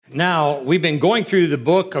Now, we've been going through the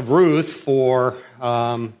book of Ruth for,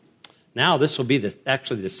 now this will be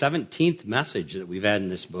actually the 17th message that we've had in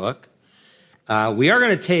this book. We are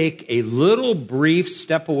going to take a little brief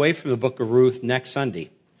step away from the book of Ruth next Sunday.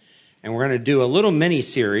 And we're going to do a little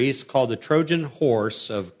mini-series called The Trojan Horse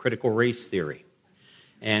of Critical Race Theory.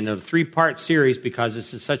 And a three-part series because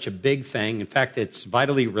this is such a big thing. In fact, it's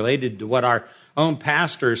vitally related to what our own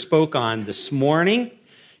pastor spoke on this morning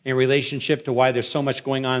in relationship to why there's so much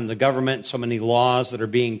going on in the government, so many laws that are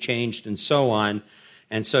being changed and so on.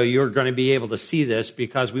 And so you're going to be able to see this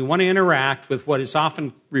because we want to interact with what is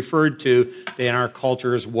often referred to in our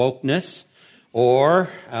culture as wokeness or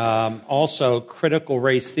also critical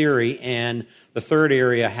race theory. And the third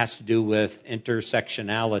area has to do with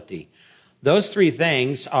intersectionality. Those three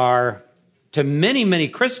things are, to many, many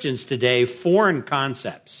Christians today, foreign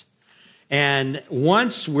concepts. And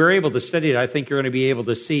once we're able to study it, I think you're going to be able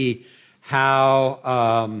to see how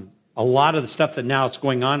a lot of the stuff that now is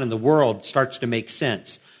going on in the world starts to make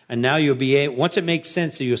sense. And now you'll be able, once it makes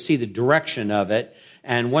sense, you'll see the direction of it.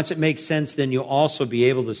 And once it makes sense, then you'll also be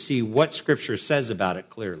able to see what Scripture says about it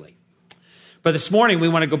clearly. But this morning, we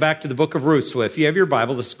want to go back to the book of Ruth. So if you have your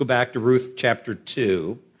Bible, let's go back to Ruth chapter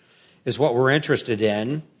 2, is what we're interested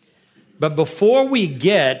in. But before we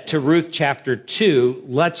get to Ruth chapter 2,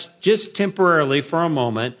 let's just temporarily, for a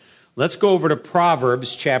moment, let's go over to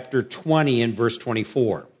Proverbs chapter 20 and verse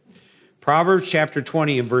 24. Proverbs chapter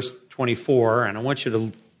 20 and verse 24, and I want you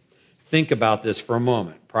to think about this for a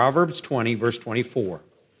moment. Proverbs 20, verse 24.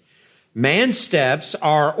 Man's steps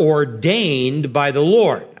are ordained by the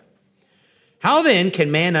Lord. How then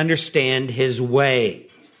can man understand his way?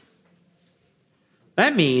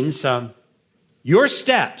 That means your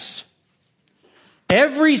steps.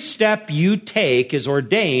 Every step you take is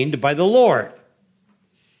ordained by the Lord.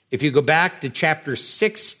 If you go back to chapter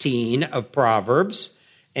 16 of Proverbs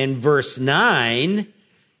and verse 9,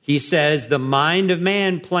 he says, the mind of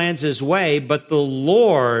man plans his way, but the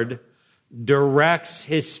Lord directs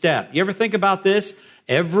his step. You ever think about this?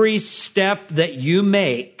 Every step that you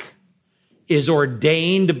make is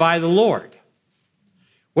ordained by the Lord.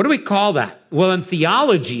 What do we call that? Well, in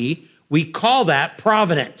theology, we call that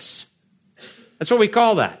providence. That's what we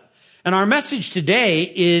call that. And our message today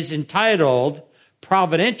is entitled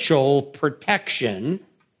Providential Protection.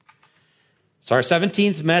 It's our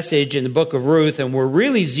 17th message in the book of Ruth, and we're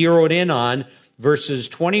really zeroed in on verses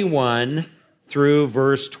 21 through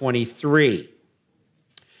verse 23.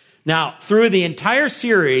 Now, through the entire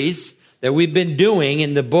series that we've been doing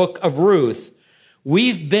in the book of Ruth,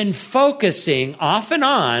 we've been focusing off and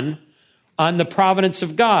on the providence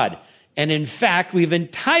of God. And in fact, we've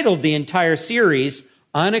entitled the entire series,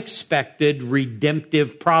 Unexpected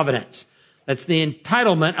Redemptive Providence. That's the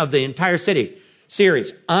entitlement of the entire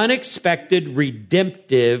series, Unexpected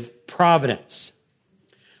Redemptive Providence.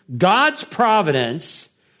 God's providence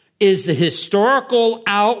is the historical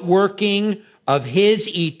outworking of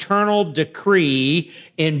his eternal decree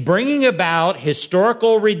in bringing about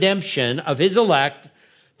historical redemption of his elect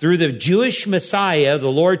through the Jewish Messiah,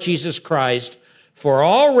 the Lord Jesus Christ, for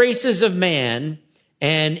all races of man,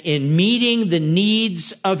 and in meeting the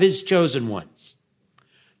needs of his chosen ones.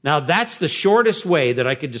 Now, that's the shortest way that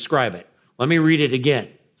I could describe it. Let me read it again,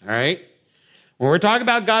 all right? When we're talking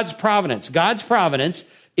about God's providence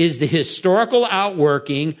is the historical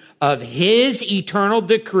outworking of his eternal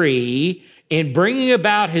decree in bringing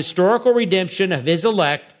about historical redemption of his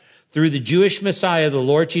elect through the Jewish Messiah, the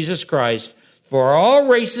Lord Jesus Christ, for all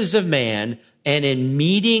races of man, and in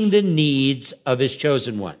meeting the needs of his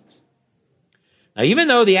chosen ones. Now, even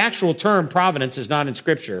though the actual term providence is not in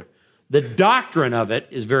Scripture, the doctrine of it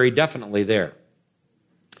is very definitely there.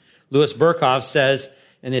 Louis Berkhoff says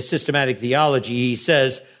in his systematic theology, he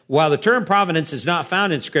says, while the term providence is not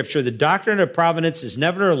found in Scripture, the doctrine of providence is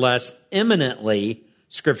nevertheless eminently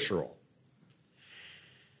scriptural.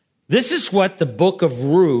 This is what the book of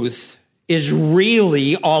Ruth is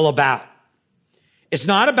really all about. It's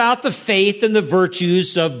not about the faith and the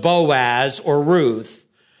virtues of Boaz or Ruth,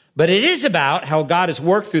 but it is about how God has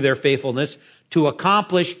worked through their faithfulness to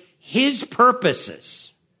accomplish his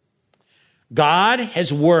purposes. God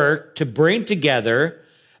has worked to bring together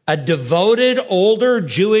a devoted older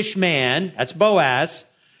Jewish man, that's Boaz.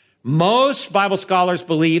 Most Bible scholars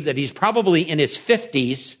believe that he's probably in his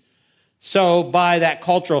 50s, so by that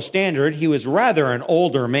cultural standard, he was rather an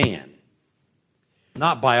older man.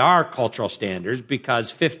 Not by our cultural standards,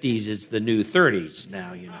 because 50s is the new 30s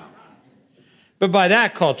now, you know. But by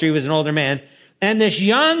that culture, he was an older man. And this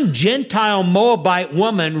young Gentile Moabite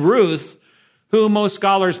woman, Ruth, who most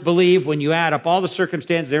scholars believe, when you add up all the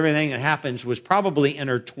circumstances, everything that happens, was probably in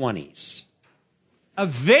her 20s. a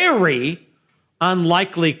very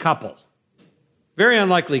unlikely couple. Very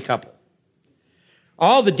unlikely couple.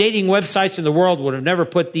 All the dating websites in the world would have never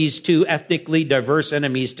put these two ethnically diverse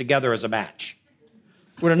enemies together as a match.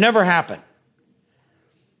 Would have never happened.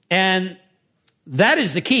 And that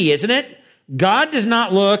is the key, isn't it? God does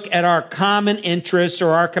not look at our common interests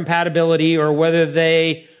or our compatibility or whether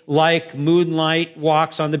they like moonlight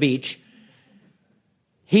walks on the beach.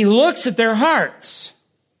 He looks at their hearts,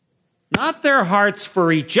 not their hearts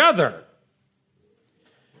for each other,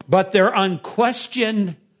 but their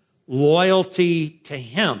unquestioned loyalty to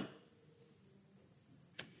him.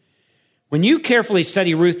 When you carefully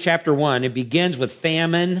study Ruth chapter 1, it begins with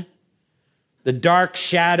famine, the dark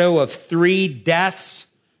shadow of 3 deaths,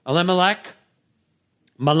 Elimelech,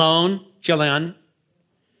 Mahlon, Chilion,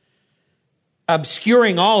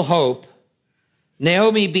 obscuring all hope.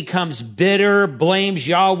 Naomi becomes bitter, blames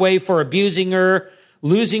Yahweh for abusing her,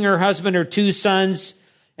 losing her husband, her 2 sons.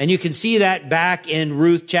 And you can see that back in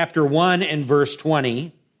Ruth chapter 1 and verse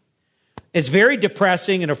 20. It's very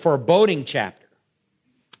depressing and a foreboding chapter.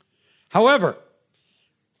 However,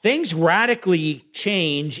 things radically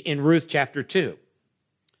change in Ruth chapter 2.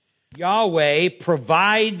 Yahweh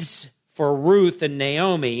provides for Ruth and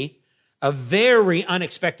Naomi a very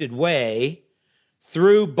unexpected way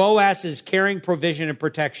through Boaz's caring provision and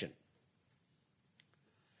protection.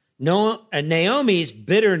 Naomi's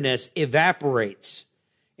bitterness evaporates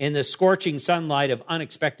in the scorching sunlight of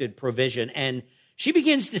unexpected provision, and she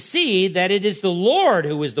begins to see that it is the Lord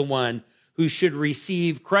who is the one who should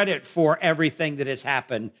receive credit for everything that has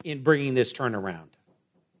happened in bringing this turnaround.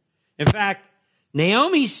 In fact,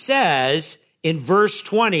 Naomi says in verse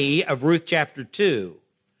 20 of Ruth chapter 2,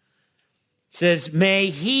 says, "May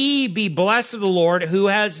he be blessed of the Lord who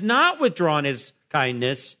has not withdrawn his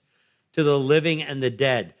kindness to the living and the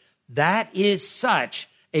dead." That is such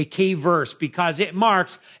a key verse because it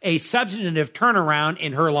marks a substantive turnaround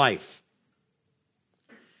in her life.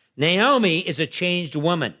 Naomi is a changed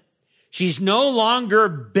woman. She's no longer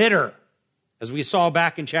bitter, as we saw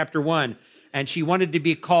back in chapter 1, and she wanted to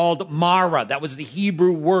be called Mara. That was the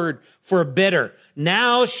Hebrew word for bitter.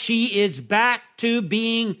 Now she is back to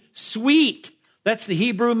being sweet. That's the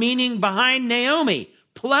Hebrew meaning behind Naomi.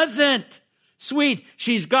 Pleasant, sweet.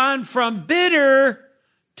 She's gone from bitter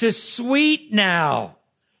to sweet now.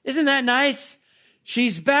 Isn't that nice?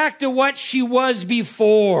 She's back to what she was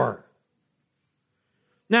before.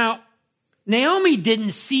 Now, Naomi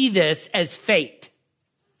didn't see this as fate.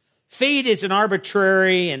 Fate is an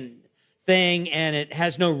arbitrary thing, and it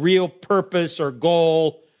has no real purpose or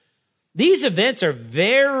goal. These events are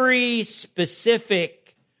very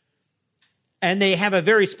specific, and they have a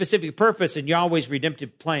very specific purpose in Yahweh's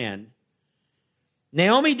redemptive plan.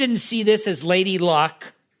 Naomi didn't see this as lady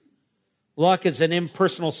luck. Luck is an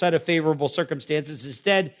impersonal set of favorable circumstances.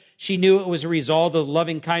 Instead, she knew it was a result of the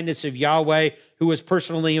loving kindness of Yahweh, who was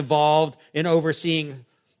personally involved in overseeing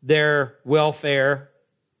their welfare.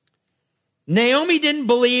 Naomi didn't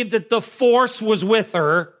believe that the force was with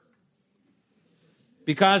her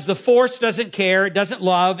because the force doesn't care, it doesn't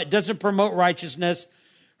love, it doesn't promote righteousness.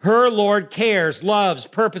 Her Lord cares, loves,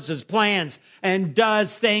 purposes, plans, and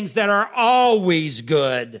does things that are always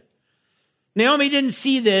good. Naomi didn't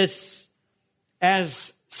see this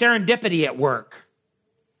as serendipity at work.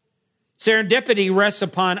 Serendipity rests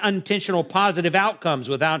upon unintentional positive outcomes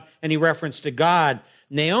without any reference to God.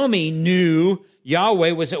 Naomi knew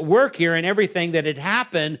Yahweh was at work here, and everything that had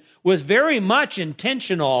happened was very much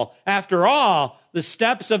intentional. After all, the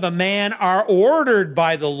steps of a man are ordered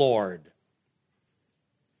by the Lord.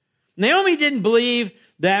 Naomi didn't believe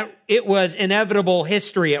that it was inevitable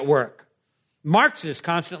history at work. Marxists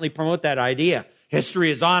constantly promote that idea. History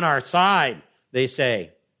is on our side, they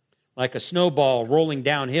say, like a snowball rolling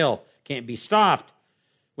downhill, can't be stopped.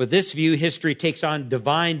 With this view, history takes on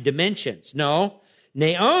divine dimensions. No,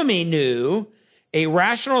 Naomi knew a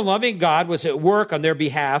rational, loving God was at work on their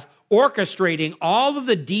behalf, orchestrating all of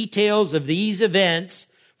the details of these events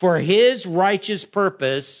for his righteous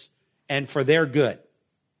purpose and for their good.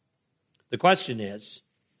 The question is,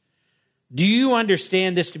 do you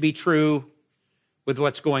understand this to be true with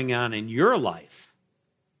what's going on in your life,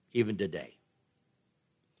 even today?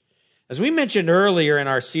 As we mentioned earlier in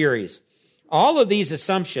our series, all of these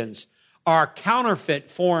assumptions are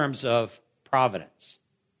counterfeit forms of providence.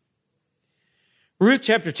 Ruth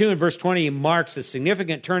chapter 2 and verse 20 marks a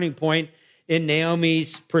significant turning point in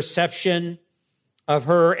Naomi's perception of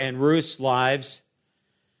her and Ruth's lives.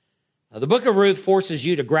 The book of Ruth forces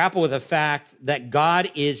you to grapple with the fact that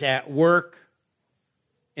God is at work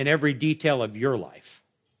in every detail of your life.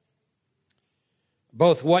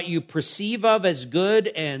 Both what you perceive of as good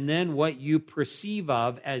and then what you perceive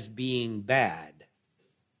of as being bad.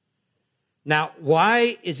 Now,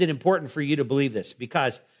 why is it important for you to believe this?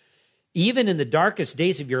 Because even in the darkest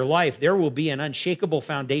days of your life, there will be an unshakable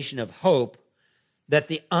foundation of hope that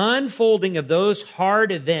the unfolding of those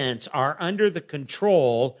hard events are under the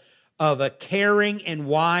control of a caring and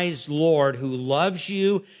wise Lord who loves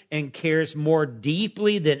you and cares more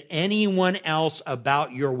deeply than anyone else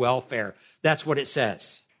about your welfare. That's what it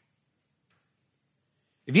says.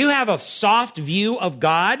 If you have a soft view of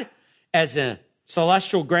God as a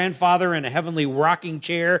celestial grandfather in a heavenly rocking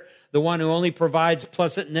chair, the one who only provides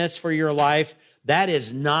pleasantness for your life, that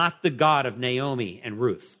is not the God of Naomi and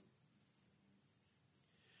Ruth.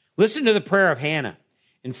 Listen to the prayer of Hannah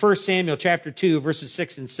in 1 Samuel chapter 2, verses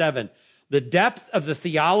 6 and 7. The depth of the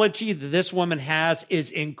theology that this woman has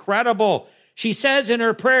is incredible. She says in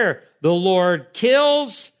her prayer, the Lord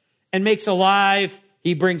kills and makes alive.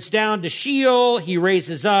 He brings down to Sheol. He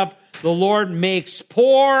raises up. The Lord makes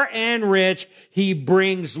poor and rich. He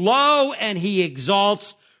brings low and he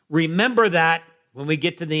exalts. Remember that when we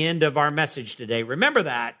get to the end of our message today. Remember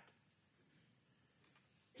that.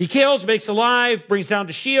 He kills, makes alive, brings down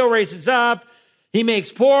to Sheol, raises up. He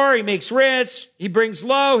makes poor, he makes rich. He brings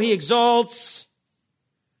low, he exalts.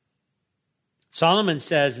 Solomon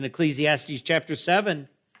says in Ecclesiastes chapter 7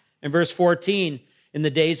 and verse 14, in the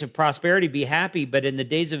days of prosperity be happy, but in the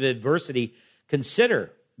days of adversity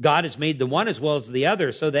consider God has made the one as well as the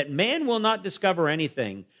other, so that man will not discover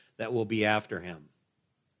anything that will be after him.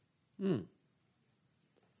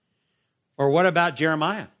 Or what about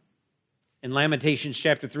Jeremiah? In Lamentations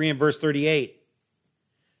chapter 3 and verse 38,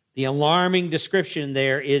 the alarming description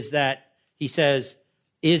there is that he says,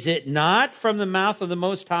 is it not from the mouth of the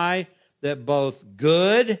Most High that both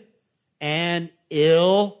good and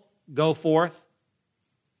ill go forth?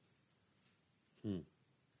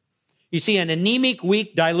 You see, an anemic,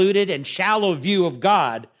 weak, diluted, and shallow view of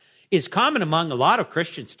God is common among a lot of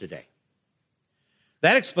Christians today.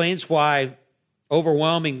 That explains why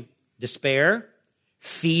overwhelming despair,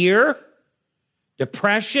 fear,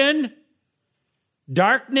 depression,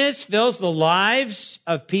 darkness fills the lives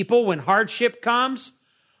of people when hardship comes.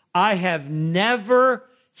 I have never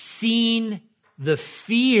seen the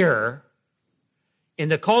fear in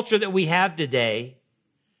the culture that we have today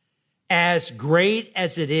as great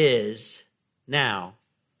as it is now,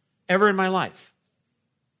 ever in my life.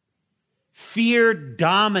 Fear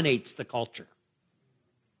dominates the culture.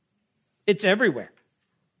 It's everywhere.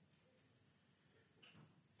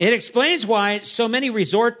 It explains why so many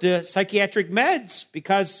resort to psychiatric meds,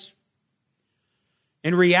 because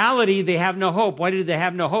in reality, they have no hope. Why do they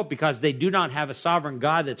have no hope? Because they do not have a sovereign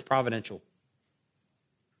God that's providential.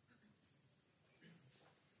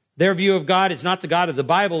 Their view of God is not the God of the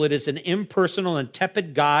Bible. It is an impersonal and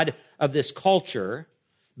tepid God of this culture.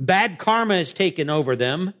 Bad karma has taken over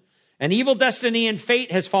them. An evil destiny and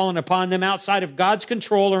fate has fallen upon them outside of God's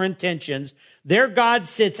control or intentions. Their God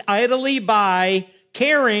sits idly by,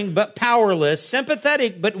 caring but powerless,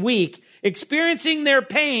 sympathetic but weak, experiencing their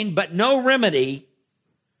pain but no remedy.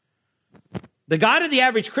 The God of the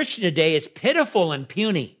average Christian today is pitiful and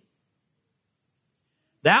puny.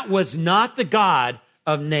 That was not the God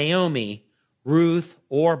of Naomi, Ruth,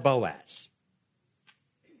 or Boaz.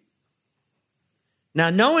 Now,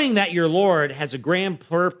 knowing that your Lord has a grand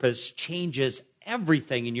purpose changes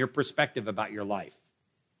everything in your perspective about your life.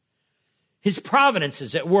 His providence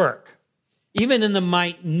is at work, even in the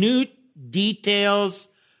minute details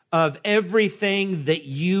of everything that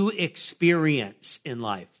you experience in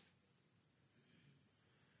life.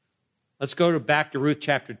 Let's go back to Ruth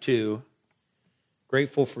chapter 2.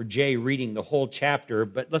 Grateful for Jay reading the whole chapter,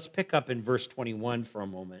 but let's pick up in verse 21 for a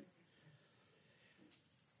moment.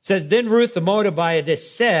 It says, then Ruth the Moabitess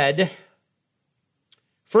said,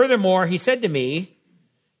 furthermore, he said to me,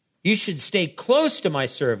 you should stay close to my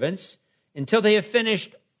servants until they have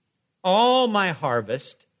finished all my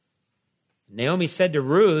harvest. Naomi said to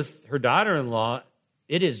Ruth, her daughter-in-law,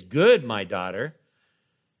 it is good, my daughter,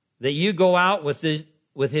 that you go out with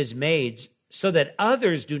his maids, so that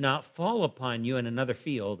others do not fall upon you in another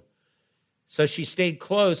field. So she stayed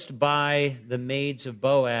close by the maids of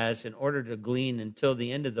Boaz in order to glean until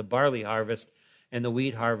the end of the barley harvest and the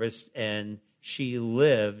wheat harvest, and she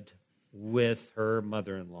lived with her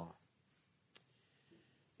mother-in-law.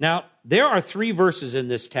 Now, there are 3 verses in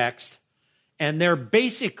this text, and they're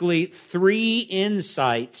basically 3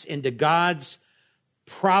 insights into God's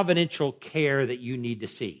providential care that you need to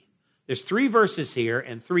see. There's 3 verses here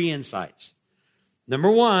and 3 insights.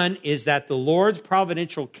 Number 1 is that the Lord's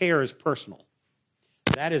providential care is personal.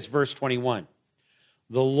 That is verse 21.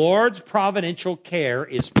 The Lord's providential care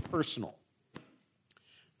is personal.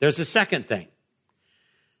 There's a second thing.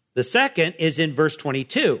 The second is in verse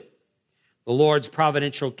 22. The Lord's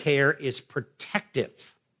providential care is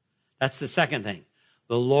protective. That's the second thing.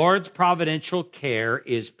 The Lord's providential care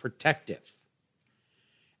is protective.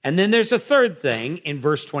 And then there's a third thing in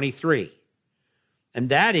verse 23. And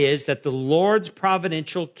that is that the Lord's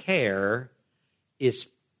providential care is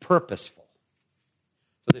purposeful.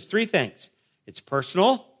 So there's three things. It's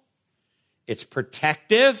personal, it's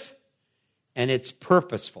protective, and it's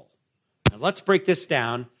purposeful. Now let's break this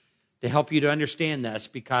down to help you to understand this,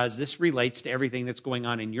 because this relates to everything that's going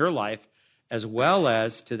on in your life as well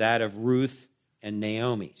as to that of Ruth and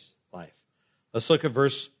Naomi's life. Let's look at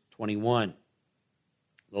verse 21.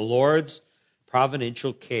 The Lord's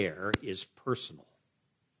providential care is personal.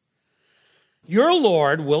 Your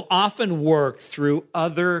Lord will often work through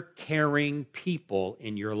other caring people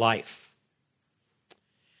in your life.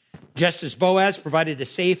 Just as Boaz provided a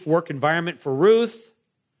safe work environment for Ruth,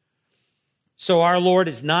 so our Lord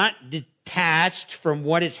is not detached from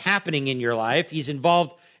what is happening in your life. He's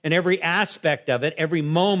involved in every aspect of it, every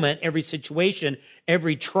moment, every situation,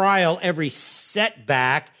 every trial, every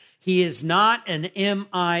setback. He is not an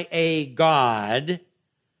MIA God.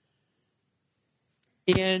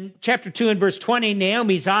 In chapter 2 and verse 20,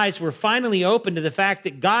 Naomi's eyes were finally opened to the fact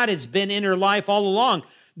that God has been in her life all along,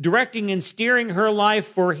 directing and steering her life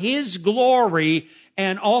for his glory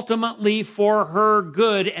and ultimately for her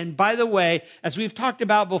good. And by the way, as we've talked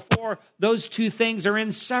about before, those two things are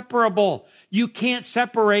inseparable. You can't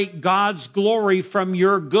separate God's glory from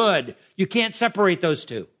your good. You can't separate those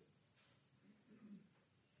two.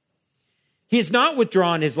 He has not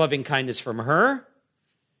withdrawn his loving kindness from her,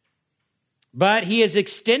 but he has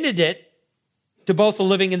extended it to both the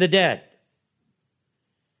living and the dead.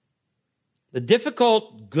 The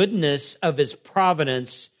difficult goodness of his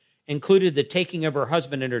providence included the taking of her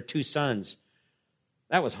husband and her two sons.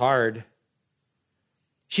 That was hard.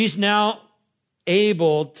 She's now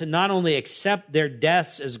able to not only accept their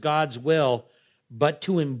deaths as God's will, but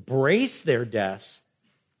to embrace their deaths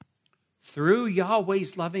through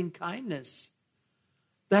Yahweh's loving kindness.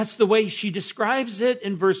 That's the way she describes it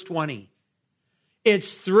in verse 20.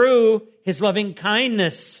 It's through his loving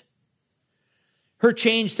kindness. Her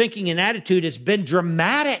changed thinking and attitude has been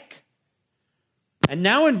dramatic. And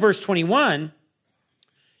now in verse 21,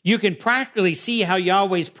 you can practically see how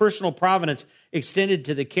Yahweh's personal providence extended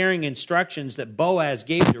to the caring instructions that Boaz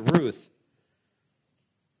gave to Ruth.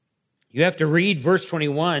 You have to read verse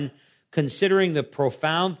 21 considering the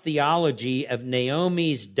profound theology of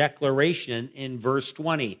Naomi's declaration in verse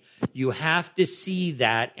 20. You have to see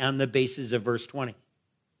that on the basis of verse 20.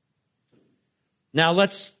 Now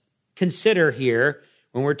let's consider here,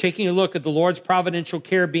 when we're taking a look at the Lord's providential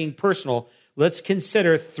care being personal, let's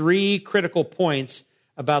consider three critical points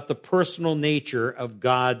about the personal nature of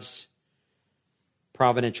God's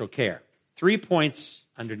providential care. 3 points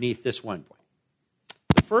underneath this one point.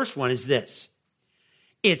 The first one is this.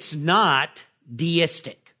 It's not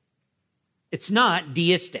deistic. It's not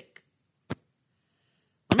deistic.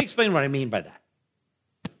 Let me explain what I mean by that.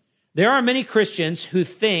 There are many Christians who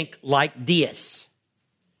think like deists.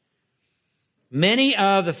 Many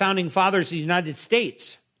of the founding fathers of the United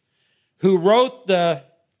States who wrote the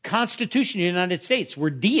Constitution of the United States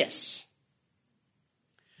were deists.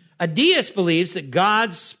 A deist believes that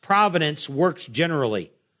God's providence works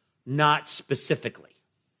generally, not specifically.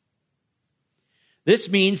 This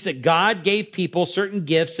means that God gave people certain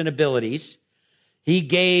gifts and abilities. He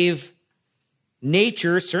gave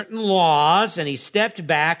nature certain laws, and he stepped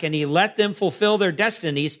back and he let them fulfill their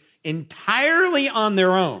destinies entirely on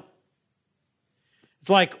their own. It's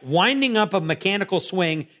like winding up a mechanical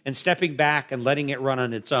swing and stepping back and letting it run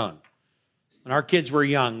on its own. When our kids were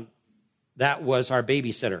young, that was our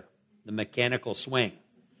babysitter, the mechanical swing.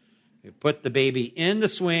 We put the baby in the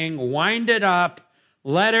swing, wind it up,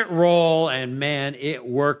 let it roll, and man, it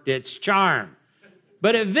worked its charm.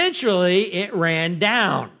 But eventually, it ran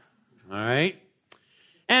down, all right?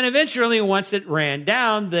 And eventually, once it ran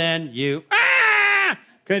down, then you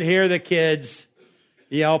could hear the kids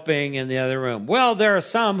yelping in the other room. Well, there are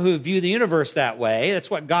some who view the universe that way. That's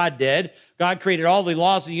what God did. God created all the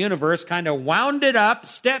laws of the universe, kind of wound it up,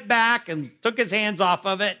 stepped back, and took his hands off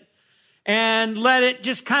of it, and let it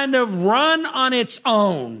just kind of run on its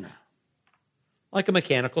own, like a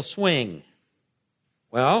mechanical swing.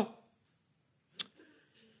 Well,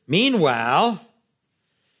 meanwhile,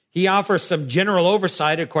 he offers some general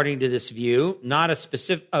oversight according to this view, not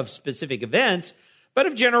of specific events, but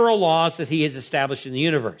of general laws that he has established in the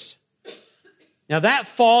universe. Now, that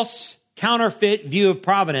false, counterfeit view of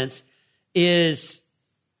providence is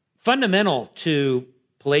fundamental to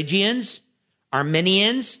Pelagians,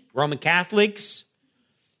 Arminians, Roman Catholics.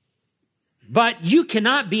 But you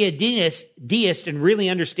cannot be a deist and really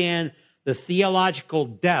understand the theological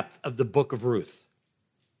depth of the book of Ruth.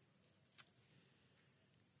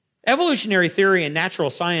 Evolutionary theory and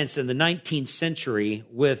natural science in the 19th century,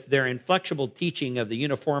 with their inflexible teaching of the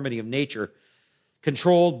uniformity of nature,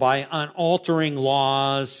 controlled by unaltering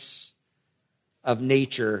laws of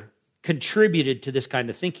nature, contributed to this kind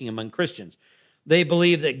of thinking among Christians. They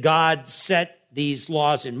believe that God set these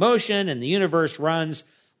laws in motion and the universe runs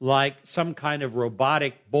like some kind of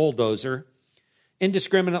robotic bulldozer,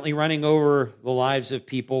 indiscriminately running over the lives of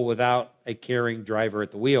people without a caring driver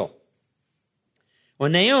at the wheel.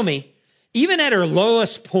 When Naomi, even at her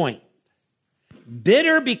lowest point,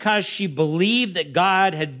 bitter because she believed that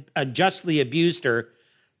God had unjustly abused her,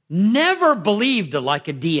 never believed like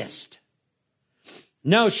a deist.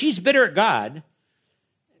 No, she's bitter at God.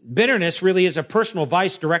 Bitterness really is a personal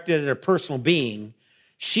vice directed at a personal being.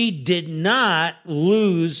 She did not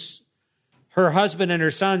lose her husband and her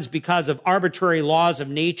sons because of arbitrary laws of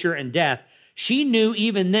nature and death. She knew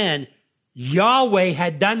even then Yahweh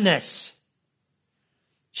had done this.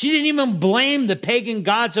 She didn't even blame the pagan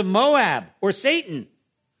gods of Moab or Satan.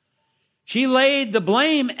 She laid the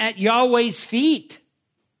blame at Yahweh's feet.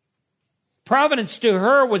 Providence to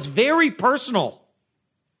her was very personal.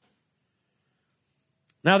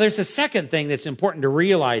 Now, there's a second thing that's important to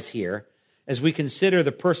realize here as we consider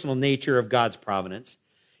the personal nature of God's providence.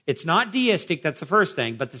 It's not deistic, that's the first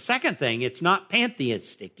thing. But the second thing, it's not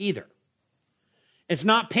pantheistic either. It's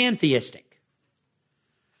not pantheistic.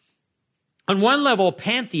 On one level,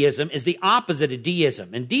 pantheism is the opposite of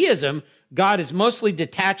deism. In deism, God is mostly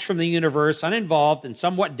detached from the universe, uninvolved and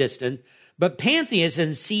somewhat distant. But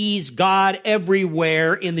pantheism sees God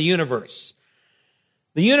everywhere in the universe.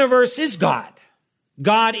 The universe is God.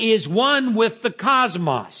 God is one with the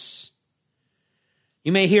cosmos.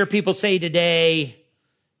 You may hear people say today,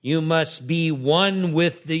 you must be one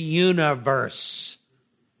with the universe.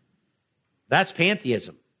 That's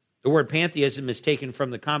pantheism. The word pantheism is taken from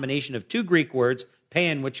the combination of two Greek words,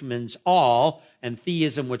 pan, which means all, and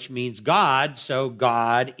theism, which means God, so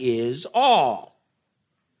God is all.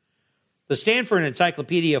 The Stanford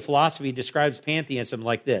Encyclopedia of Philosophy describes pantheism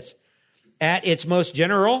like this. At its most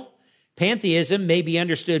general, pantheism may be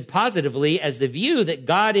understood positively as the view that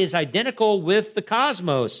God is identical with the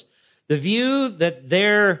cosmos, the view that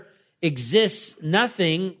there exists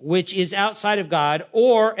nothing which is outside of God,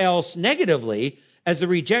 or else negatively, as the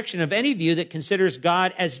rejection of any view that considers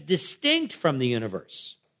God as distinct from the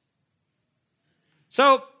universe.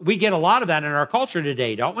 So we get a lot of that in our culture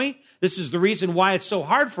today, don't we? This is the reason why it's so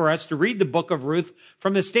hard for us to read the book of Ruth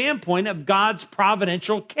from the standpoint of God's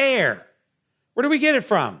providential care. Where do we get it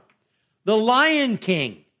from? The Lion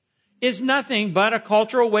King is nothing but a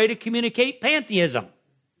cultural way to communicate pantheism.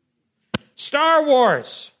 Star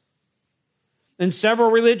Wars and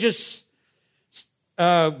several religious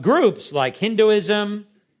groups like Hinduism,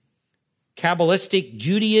 Kabbalistic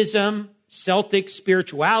Judaism, Celtic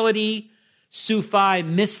spirituality, Sufi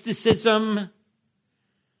mysticism,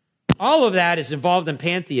 all of that is involved in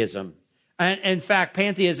pantheism. And in fact,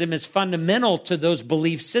 pantheism is fundamental to those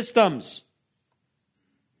belief systems.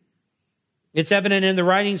 It's evident in the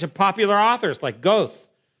writings of popular authors like Goethe,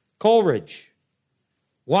 Coleridge,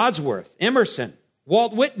 Wordsworth, Emerson,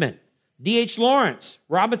 Walt Whitman, D.H. Lawrence,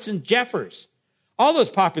 Robinson Jeffers, all those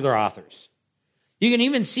popular authors. You can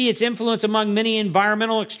even see its influence among many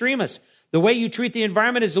environmental extremists. The way you treat the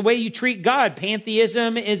environment is the way you treat God.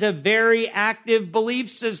 Pantheism is a very active belief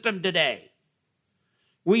system today.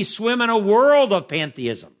 We swim in a world of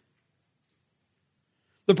pantheism.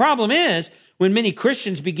 The problem is, when many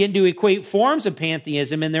Christians begin to equate forms of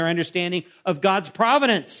pantheism in their understanding of God's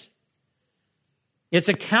providence, it's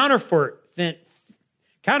a counterfeit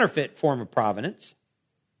form of providence.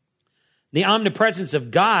 The omnipresence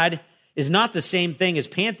of God is not the same thing as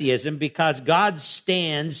pantheism because God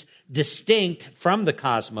stands distinct from the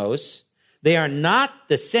cosmos. They are not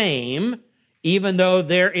the same, even though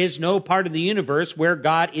there is no part of the universe where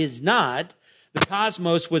God is not. The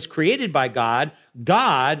cosmos was created by God.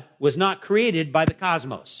 God was not created by the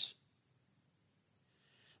cosmos.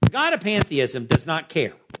 The God of pantheism does not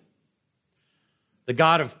care. The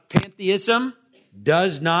God of pantheism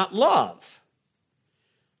does not love.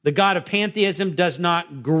 The God of pantheism does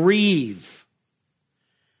not grieve.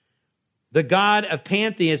 The God of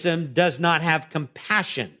pantheism does not have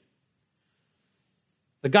compassion.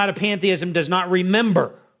 The God of pantheism does not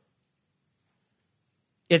remember.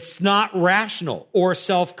 It's not rational or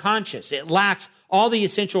self-conscious. It lacks all the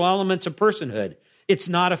essential elements of personhood. It's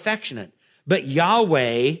not affectionate. But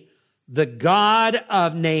Yahweh the God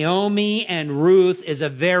of Naomi and Ruth is a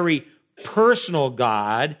very personal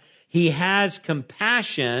God. He has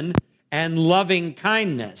compassion and loving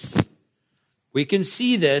kindness. We can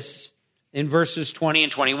see this in verses 20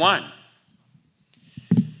 and 21.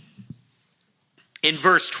 In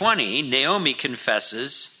verse 20, Naomi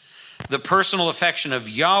confesses the personal affection of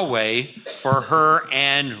Yahweh for her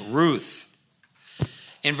and Ruth.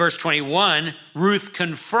 In verse 21, Ruth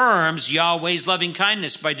confirms Yahweh's loving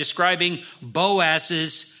kindness by describing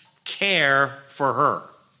Boaz's care for her.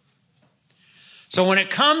 So when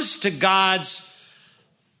it comes to God's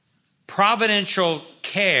providential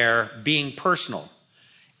care being personal,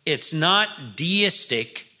 it's not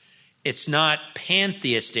deistic, it's not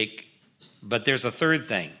pantheistic, but there's a third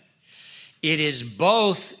thing. It is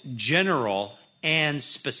both general and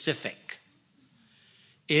specific.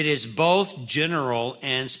 It is both general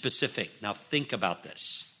and specific. Now think about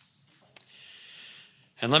this.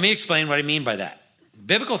 And let me explain what I mean by that.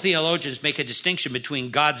 Biblical theologians make a distinction between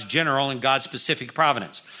God's general and God's specific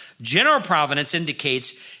providence. General providence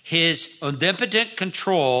indicates his omnipotent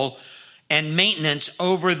control and maintenance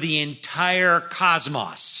over the entire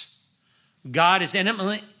cosmos. God is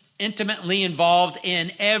intimately involved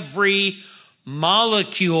in every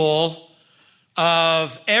molecule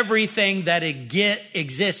of everything that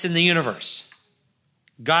exists in the universe.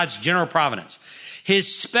 God's general providence.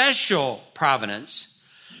 His special providence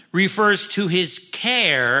refers to his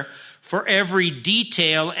care for every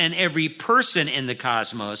detail and every person in the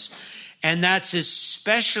cosmos, and that's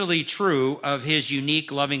especially true of his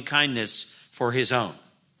unique loving kindness for his own,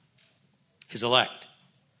 his elect.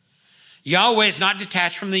 Yahweh is not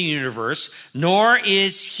detached from the universe, nor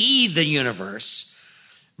is he the universe,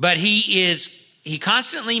 but he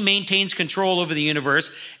constantly maintains control over the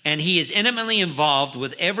universe, and he is intimately involved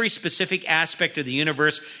with every specific aspect of the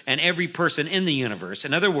universe and every person in the universe.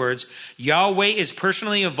 In other words, Yahweh is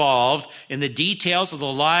personally involved in the details of the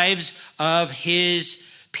lives of his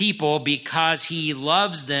people because he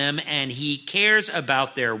loves them and he cares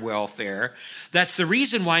about their welfare. That's the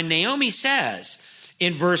reason why Naomi says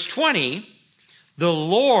in verse 20, the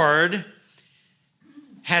Lord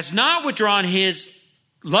has not withdrawn his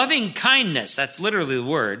loving kindness, that's literally the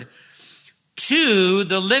word, to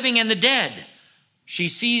the living and the dead. She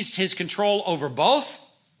sees his control over both.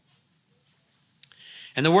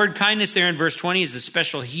 And the word kindness there in verse 20 is the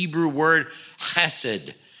special Hebrew word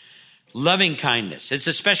chesed, loving kindness. It's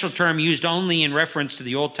a special term used only in reference to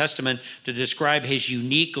the Old Testament to describe his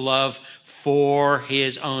unique love for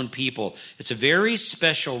his own people. It's a very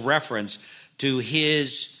special reference to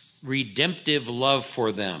his redemptive love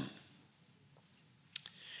for them.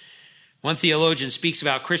 One theologian speaks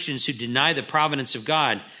about Christians who deny the providence of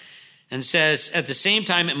God and says, at the same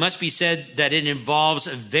time, it must be said that it involves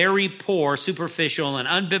a very poor, superficial, and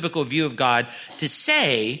unbiblical view of God to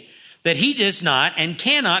say that he does not and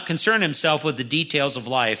cannot concern himself with the details of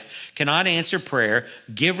life, cannot answer prayer,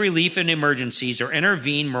 give relief in emergencies, or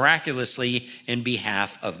intervene miraculously in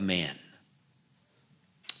behalf of man.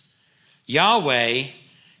 Yahweh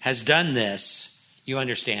has done this, you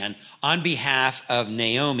understand, on behalf of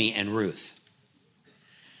Naomi and Ruth.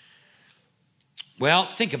 Well,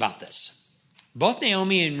 think about this. Both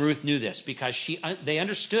Naomi and Ruth knew this because they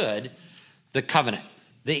understood the covenant.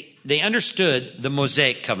 They understood the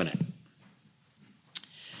Mosaic covenant.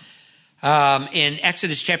 In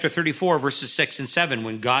Exodus chapter 34, verses 6 and 7,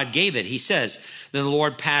 when God gave it, he says, then the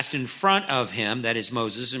Lord passed in front of him, that is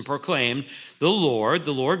Moses, and proclaimed, the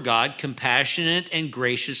Lord God, compassionate and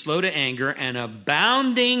gracious, slow to anger, and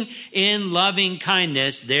abounding in loving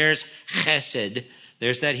kindness. There's chesed,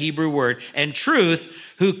 there's that Hebrew word, and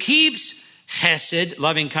truth, who keeps chesed,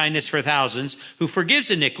 loving kindness for thousands, who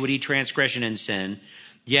forgives iniquity, transgression, and sin.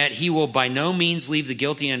 Yet he will by no means leave the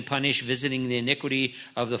guilty unpunished, visiting the iniquity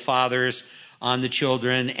of the fathers on the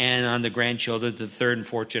children and on the grandchildren to the third and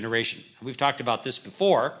fourth generation. We've talked about this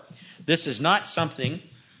before. This is not something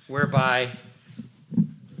whereby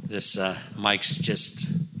this mic's just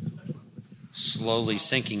slowly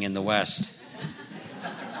sinking in the west.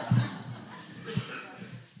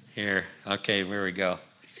 Here, okay, here we go.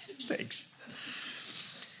 Thanks.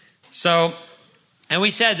 So, and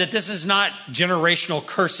we said that this is not generational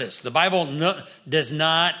curses. The Bible does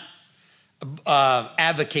not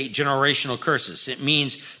advocate generational curses. It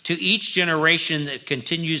means to each generation that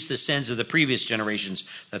continues the sins of the previous generations.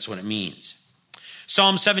 That's what it means.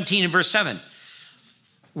 Psalm 17 and verse 7,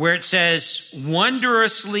 where it says,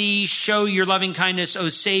 wondrously show your loving kindness, O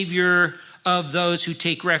Savior of those who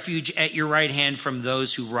take refuge at your right hand from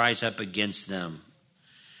those who rise up against them.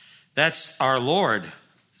 That's our Lord,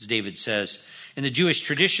 as David says. In the Jewish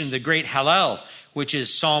tradition, the great Hallel, which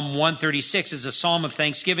is Psalm 136, is a psalm of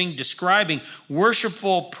thanksgiving describing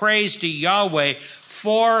worshipful praise to Yahweh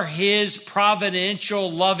for his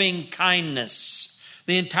providential loving kindness.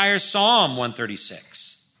 The entire Psalm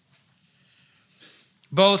 136.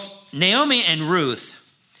 Both Naomi and Ruth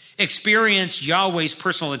experienced Yahweh's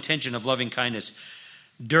personal attention of loving kindness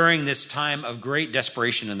during this time of great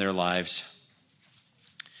desperation in their lives.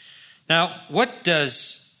 Now, what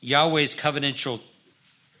does Yahweh's covenantal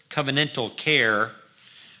care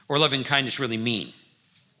or loving kindness really mean?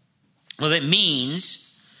 Well, it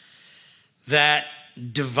means that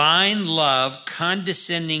divine love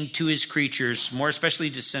condescending to his creatures, more especially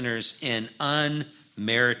to sinners, in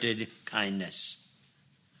unmerited kindness.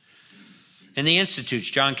 In the Institutes,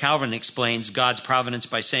 John Calvin explains God's providence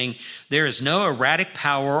by saying, there is no erratic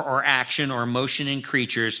power or action or emotion in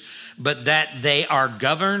creatures, but that they are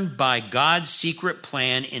governed by God's secret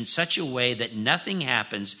plan in such a way that nothing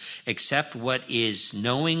happens except what is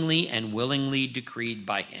knowingly and willingly decreed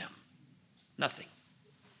by him. Nothing.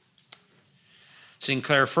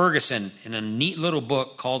 Sinclair Ferguson, in a neat little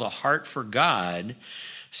book called A Heart for God,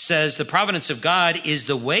 says the providence of God is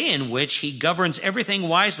the way in which he governs everything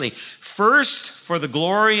wisely, first for the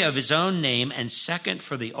glory of his own name, and second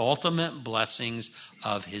for the ultimate blessings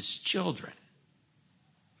of his children.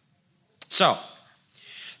 So,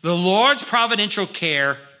 the Lord's providential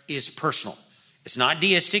care is personal. It's not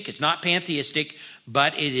deistic, it's not pantheistic,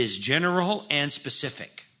 but it is general and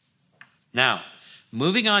specific. Now,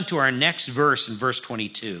 moving on to our next verse in verse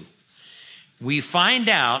 22. We find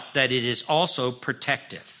out that it is also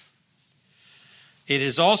protective. It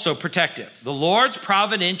is also protective. The Lord's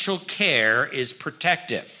providential care is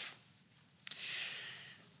protective.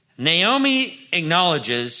 Naomi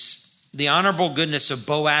acknowledges the honorable goodness of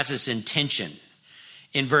Boaz's intention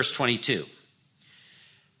in verse 22.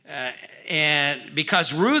 And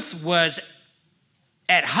because Ruth was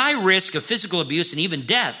at high risk of physical abuse and even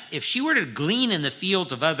death if she were to glean in the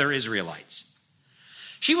fields of other Israelites.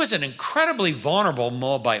 She was an incredibly vulnerable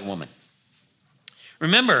Moabite woman.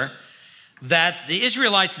 Remember that the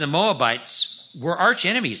Israelites and the Moabites were arch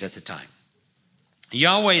enemies at the time.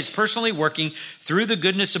 Yahweh is personally working through the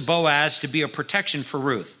goodness of Boaz to be a protection for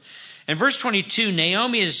Ruth. In verse 22,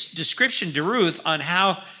 Naomi's description to Ruth on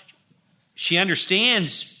how she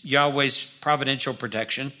understands Yahweh's providential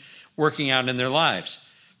protection working out in their lives.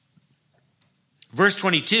 Verse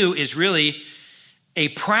 22 is really a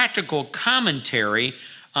practical commentary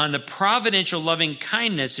on the providential loving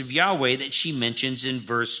kindness of Yahweh that she mentions in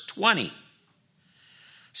verse 20.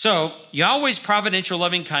 So, Yahweh's providential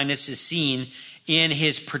loving kindness is seen in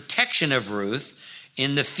his protection of Ruth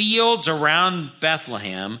in the fields around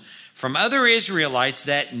Bethlehem from other Israelites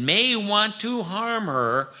that may want to harm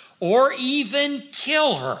her or even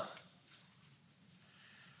kill her.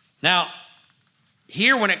 Now,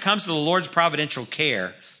 here when it comes to the Lord's providential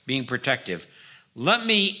care being protective, let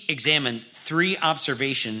me examine three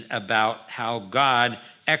observations about how God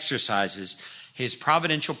exercises his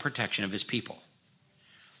providential protection of his people.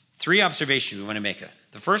 Three observations we want to make of it.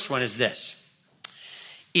 The first one is this.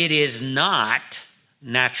 It is not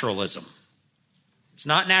naturalism. It's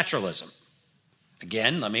not naturalism.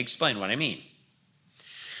 Again, let me explain what I mean.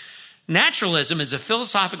 Naturalism is a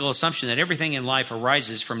philosophical assumption that everything in life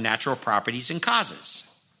arises from natural properties and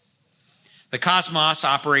causes. The cosmos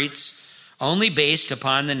operates only based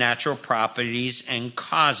upon the natural properties and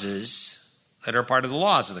causes that are part of the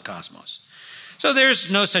laws of the cosmos. So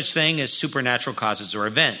there's no such thing as supernatural causes or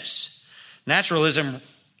events. Naturalism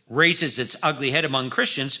raises its ugly head among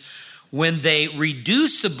Christians when they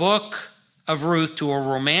reduce the book of Ruth to a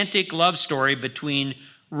romantic love story between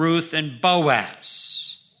Ruth and Boaz.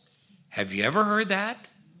 Have you ever heard that?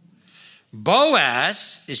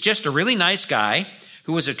 Boaz is just a really nice guy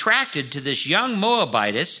who was attracted to this young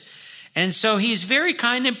Moabitess, and so he's very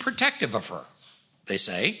kind and protective of her, they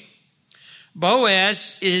say.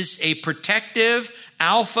 Boaz is a protective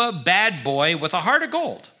alpha bad boy with a heart of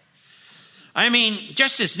gold. I mean,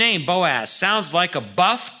 just his name, Boaz, sounds like a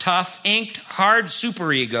buff, tough, inked, hard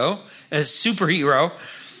superhero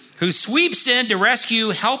who sweeps in to rescue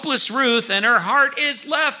helpless Ruth, and her heart is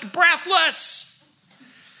left breathless.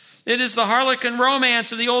 It is the harlequin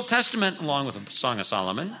romance of the Old Testament, along with the Song of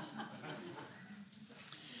Solomon.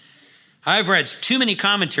 I've read too many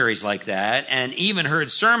commentaries like that and even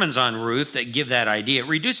heard sermons on Ruth that give that idea. It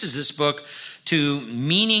reduces this book to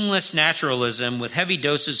meaningless naturalism with heavy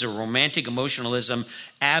doses of romantic emotionalism,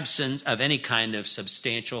 absent of any kind of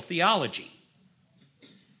substantial theology.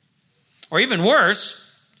 Or even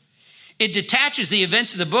worse, it detaches the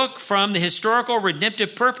events of the book from the historical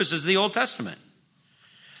redemptive purposes of the Old Testament.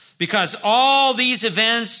 Because all these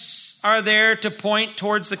events are there to point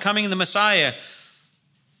towards the coming of the Messiah.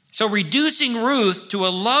 So reducing Ruth to a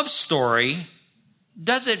love story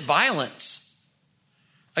does it violence.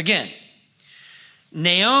 Again,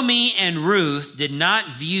 Naomi and Ruth did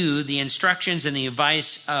not view the instructions and the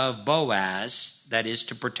advice of Boaz, that is,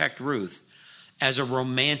 to protect Ruth, as a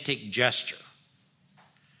romantic gesture.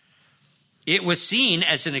 It was seen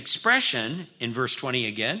as an expression, in verse 20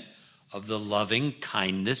 again, of the loving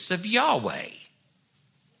kindness of Yahweh.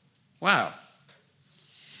 Wow.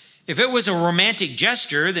 If it was a romantic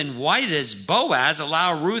gesture, then why does Boaz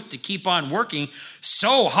allow Ruth to keep on working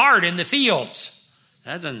so hard in the fields?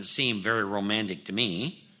 That doesn't seem very romantic to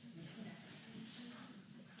me.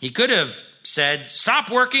 He could have said, stop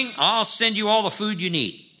working, I'll send you all the food you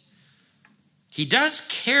need. He does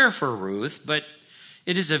care for Ruth, but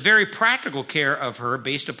it is a very practical care of her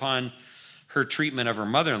based upon her treatment of her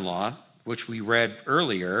mother-in-law, which we read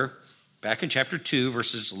earlier back in chapter 2,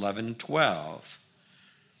 verses 11 and 12.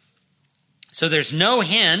 So there's no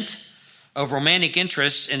hint of romantic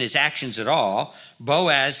interest in his actions at all.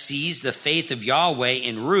 Boaz sees the faith of Yahweh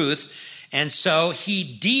in Ruth, and so he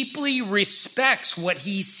deeply respects what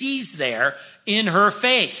he sees there in her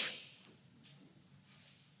faith.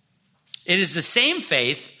 It is the same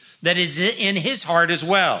faith that is in his heart as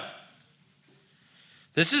well.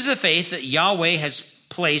 This is the faith that Yahweh has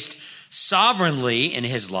placed sovereignly in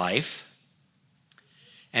his life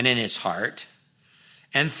and in his heart.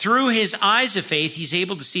 And through his eyes of faith, he's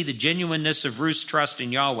able to see the genuineness of Ruth's trust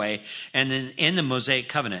in Yahweh and in the Mosaic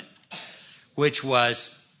covenant, which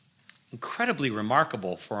was incredibly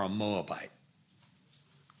remarkable for a Moabite.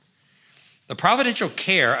 The providential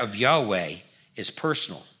care of Yahweh is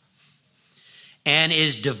personal and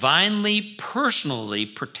is divinely, personally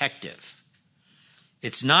protective.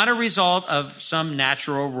 It's not a result of some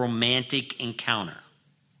natural romantic encounter.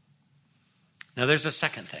 Now, there's a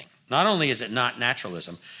second thing. Not only is it not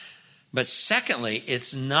naturalism, but secondly,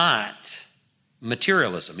 it's not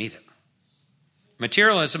materialism either.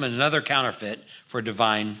 Materialism is another counterfeit for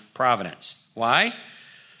divine providence. Why?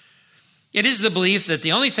 It is the belief that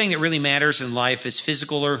the only thing that really matters in life is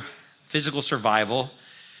physical survival,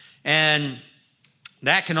 and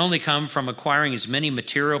that can only come from acquiring as many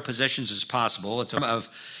material possessions as possible. It's a form of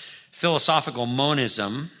philosophical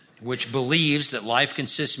monism, which believes that life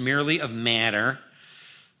consists merely of matter.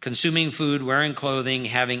 Consuming food, wearing clothing,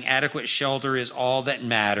 having adequate shelter is all that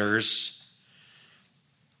matters.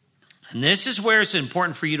 And this is where it's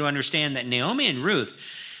important for you to understand that Naomi and Ruth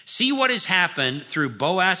see what has happened through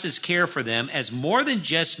Boaz's care for them as more than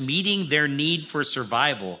just meeting their need for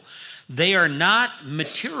survival. They are not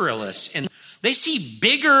materialists, and they see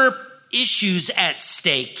bigger issues at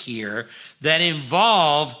stake here that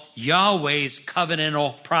involve Yahweh's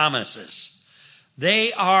covenantal promises.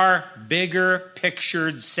 They are bigger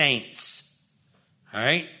pictured saints. All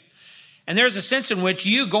right? And there's a sense in which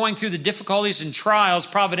you going through the difficulties and trials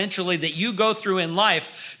providentially that you go through in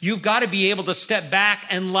life, you've got to be able to step back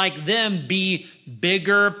and like them be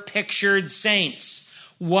bigger pictured saints.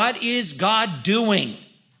 What is God doing?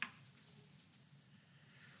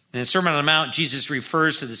 In the Sermon on the Mount, Jesus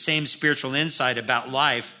refers to the same spiritual insight about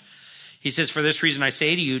life. He says, for this reason I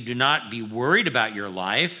say to you, do not be worried about your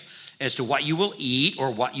life as to what you will eat or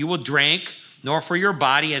what you will drink, nor for your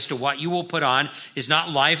body as to what you will put on. Is not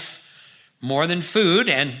life more than food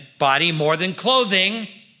and body more than clothing?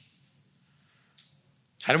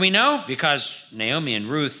 How do we know? Because Naomi and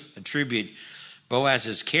Ruth attribute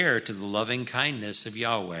Boaz's care to the loving kindness of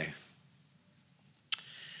Yahweh.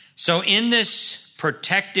 So in this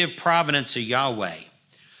protective providence of Yahweh,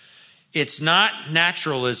 it's not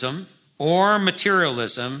naturalism or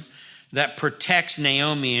materialism that protects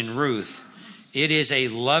Naomi and Ruth. It is a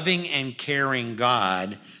loving and caring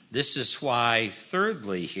God. This is why,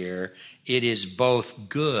 thirdly here, it is both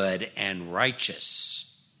good and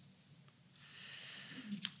righteous.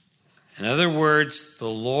 In other words, the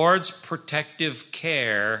Lord's protective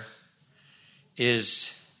care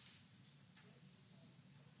is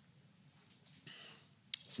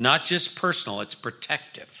it's not just personal, it's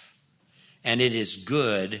protective. And it is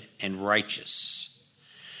good and righteous.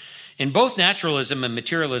 In both naturalism and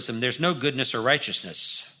materialism, there's no goodness or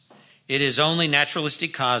righteousness. It is only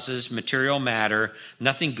naturalistic causes, material matter,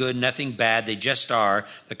 nothing good, nothing bad, they just are.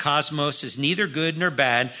 The cosmos is neither good nor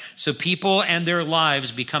bad, so people and their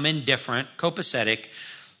lives become indifferent, copacetic.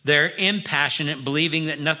 They're impassionate, believing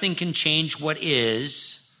that nothing can change what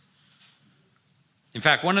is. In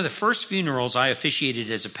fact, one of the first funerals I officiated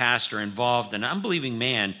as a pastor involved an unbelieving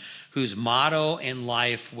man whose motto in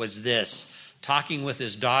life was this. Talking with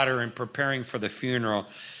his daughter and preparing for the funeral,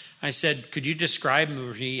 I said, could you describe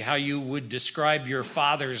me how you would describe your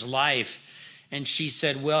father's life? And she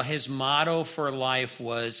said, well, his motto for life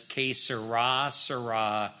was, que sera,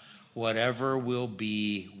 sera, whatever will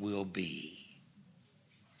be, will be.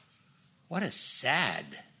 What a sad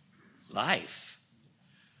life.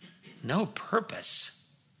 No purpose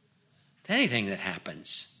to anything that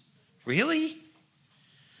happens. Really?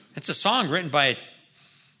 It's a song written by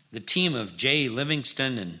the team of Jay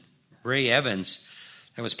Livingston and Ray Evans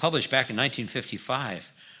that was published back in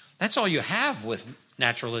 1955. That's all you have with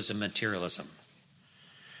naturalism, materialism.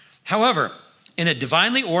 However, in a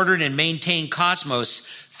divinely ordered and maintained cosmos,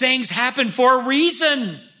 things happen for a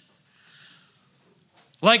reason.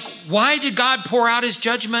 Like, why did God pour out his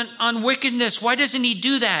judgment on wickedness? Why doesn't he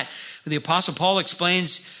do that? The Apostle Paul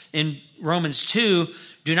explains in Romans 2,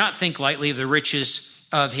 do not think lightly of the riches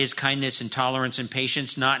of his kindness and tolerance and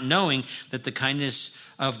patience, not knowing that the kindness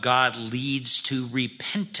of God leads to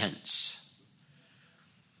repentance.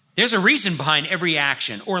 There's a reason behind every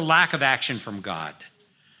action or lack of action from God.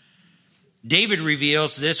 David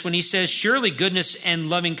reveals this when he says, surely goodness and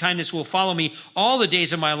loving kindness will follow me all the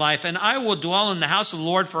days of my life, and I will dwell in the house of the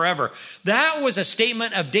Lord forever. That was a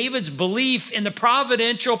statement of David's belief in the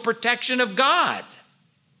providential protection of God.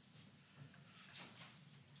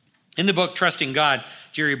 In the book Trusting God,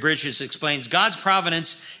 Jerry Bridges explains, God's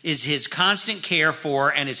providence is his constant care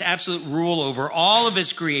for and his absolute rule over all of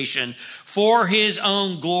his creation for his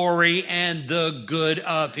own glory and the good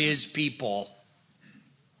of his people.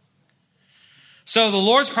 So the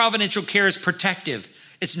Lord's providential care is protective.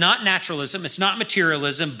 It's not naturalism, it's not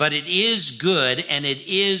materialism, but it is good and it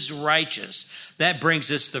is righteous. That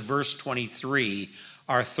brings us to verse 23,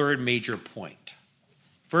 our third major point.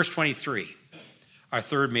 Verse 23, our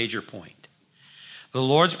third major point. The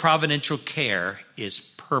Lord's providential care is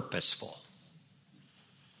purposeful.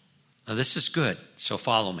 Now this is good, so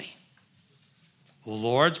follow me. The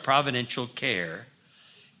Lord's providential care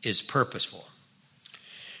is purposeful.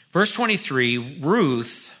 Verse 23,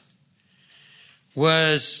 Ruth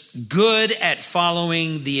was good at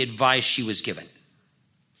following the advice she was given.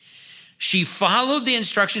 She followed the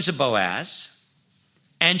instructions of Boaz,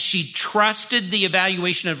 and she trusted the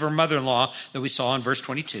evaluation of her mother-in-law that we saw in verse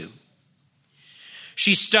 22.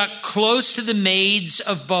 She stuck close to the maids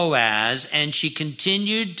of Boaz, and she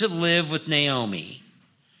continued to live with Naomi.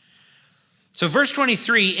 So verse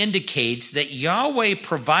 23 indicates that Yahweh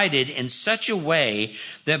provided in such a way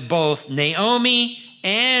that both Naomi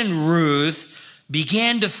and Ruth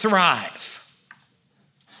began to thrive.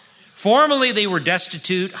 Formerly, they were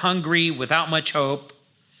destitute, hungry, without much hope.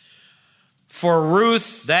 For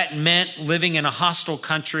Ruth, that meant living in a hostile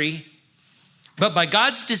country. But by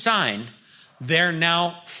God's design, they're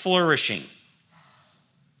now flourishing.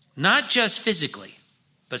 Not just physically,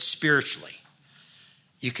 but spiritually.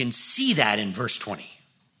 You can see that in verse 20.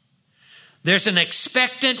 There's an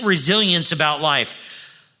expectant resilience about life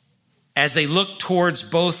as they look towards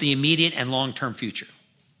both the immediate and long-term future.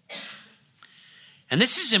 And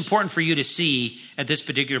this is important for you to see at this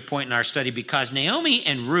particular point in our study because Naomi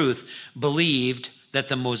and Ruth believed that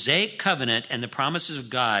the Mosaic covenant and the promises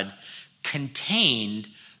of God contained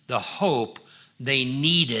the hope they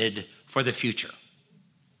needed for the future.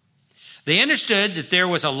 They understood that there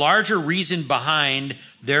was a larger reason behind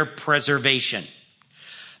their preservation.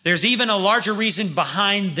 There's even a larger reason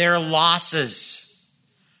behind their losses.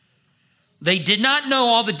 They did not know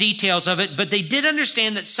all the details of it, but they did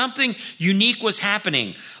understand that something unique was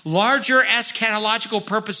happening. Larger eschatological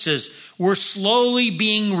purposes were slowly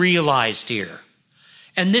being realized here.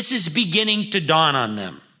 And this is beginning to dawn on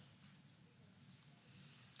them.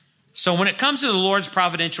 So when it comes to the Lord's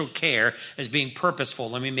providential care as being purposeful,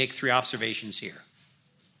 let me make three observations here.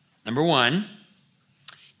 Number one,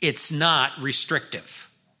 it's not restrictive.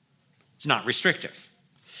 It's not restrictive.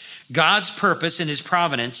 God's purpose in his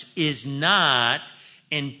providence is not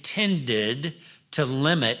intended to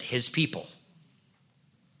limit his people.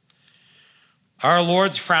 Our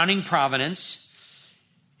Lord's frowning providence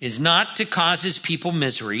is not to cause his people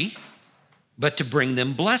misery, but to bring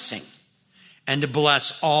them blessing and to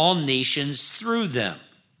bless all nations through them.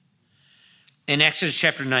 In Exodus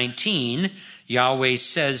chapter 19, Yahweh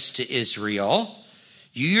says to Israel,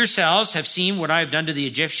 you yourselves have seen what I have done to the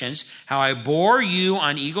Egyptians, how I bore you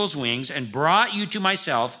on eagle's wings and brought you to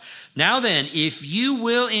myself. Now then, if you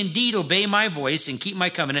will indeed obey my voice and keep my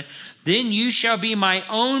covenant, then you shall be my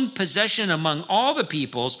own possession among all the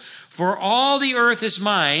peoples, for all the earth is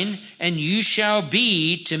mine, and you shall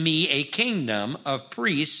be to me a kingdom of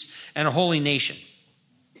priests and a holy nation.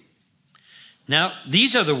 Now,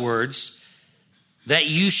 these are the words that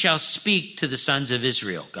you shall speak to the sons of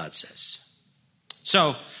Israel, God says.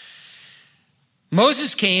 So,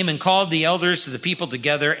 Moses came and called the elders of the people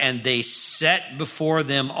together, and they set before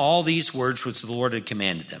them all these words which the Lord had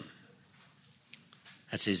commanded them.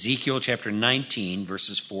 That's Ezekiel chapter 19,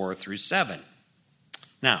 verses 4 through 7.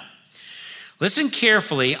 Now, listen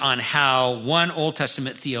carefully on how one Old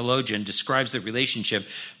Testament theologian describes the relationship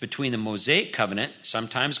between the Mosaic covenant,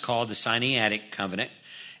 sometimes called the Sinaitic covenant,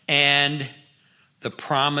 and the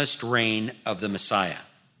promised reign of the Messiah.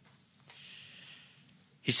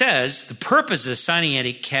 He says, the purpose of the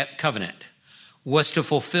Sinaitic covenant was to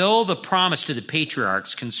fulfill the promise to the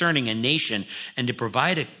patriarchs concerning a nation and to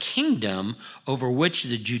provide a kingdom over which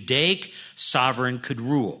the Judaic sovereign could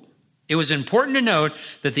rule. It was important to note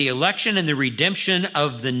that the election and the redemption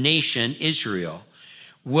of the nation Israel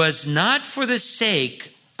was not for the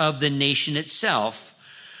sake of the nation itself,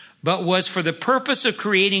 but was for the purpose of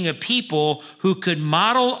creating a people who could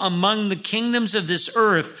model among the kingdoms of this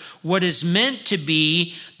earth what is meant to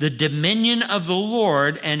be the dominion of the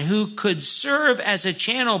Lord, and who could serve as a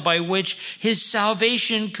channel by which his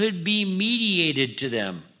salvation could be mediated to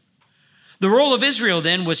them. The role of Israel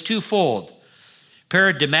then was twofold: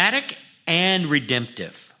 paradigmatic and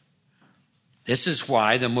redemptive. This is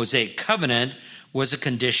why the Mosaic covenant was a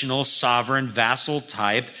conditional, sovereign, vassal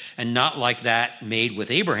type, and not like that made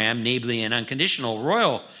with Abraham, namely an unconditional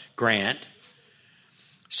royal grant.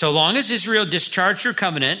 So long as Israel discharged her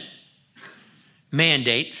covenant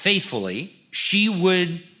mandate faithfully, she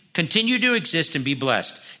would continue to exist and be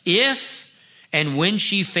blessed. If and when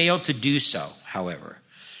she failed to do so, however,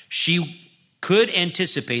 she could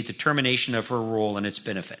anticipate the termination of her rule and its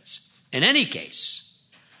benefits. In any case,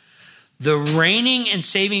 the reigning and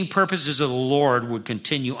saving purposes of the Lord would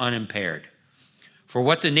continue unimpaired. For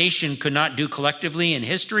what the nation could not do collectively in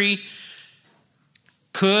history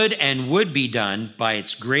could and would be done by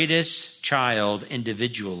its greatest child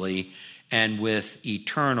individually and with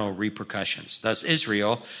eternal repercussions. Thus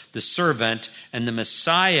Israel, the servant, and the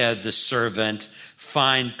Messiah, the servant,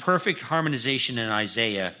 find perfect harmonization in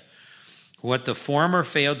Isaiah. What the former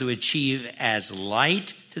failed to achieve as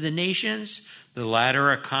light to the nations, the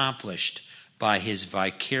latter accomplished by his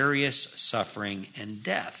vicarious suffering and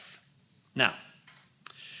death. Now,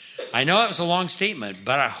 I know it was a long statement,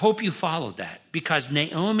 but I hope you followed that, because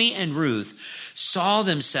Naomi and Ruth saw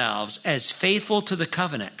themselves as faithful to the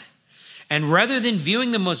covenant. And rather than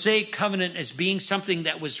viewing the Mosaic covenant as being something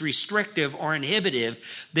that was restrictive or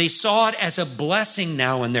inhibitive, they saw it as a blessing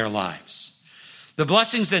now in their lives. The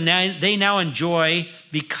blessings that they now enjoy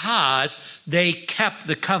because they kept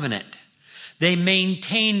the covenant. They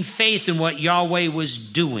maintained faith in what Yahweh was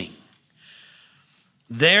doing.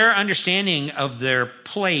 Their understanding of their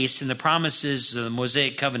place in the promises of the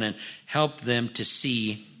Mosaic covenant helped them to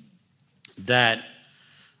see that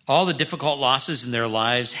all the difficult losses in their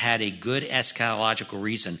lives had a good eschatological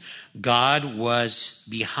reason. God was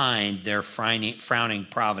behind their frowning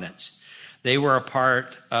providence. They were a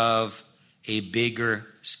part of a bigger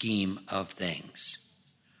scheme of things.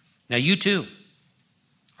 Now you too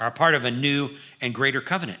are a part of a new and greater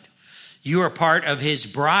covenant. You are part of his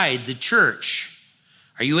bride, the church.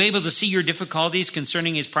 Are you able to see your difficulties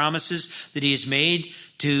concerning his promises that he has made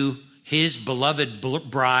to his beloved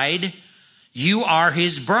bride? You are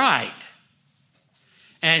his bride.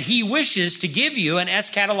 And he wishes to give you an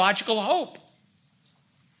eschatological hope.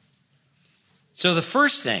 So the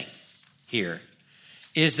first thing here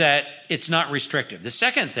is that it's not restrictive. The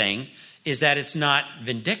second thing is that it's not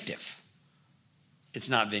vindictive. It's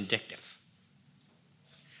not vindictive.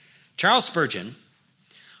 Charles Spurgeon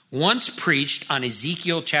once preached on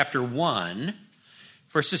Ezekiel chapter 1,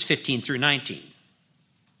 verses 15 through 19.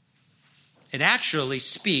 It actually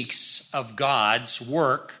speaks of God's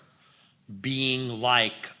work being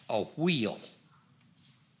like a wheel.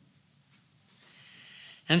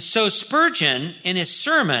 And so Spurgeon, in his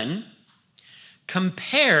sermon,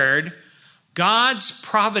 compared God's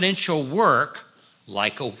providential work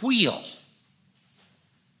like a wheel.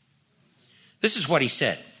 This is what he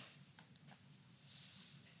said.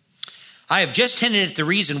 I have just hinted at the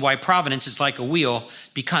reason why providence is like a wheel,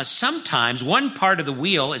 because sometimes one part of the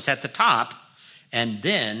wheel is at the top and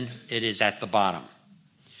then it is at the bottom.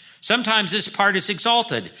 Sometimes this part is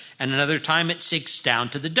exalted and another time it sinks down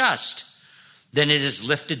to the dust. Then it is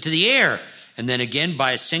lifted to the air, and then again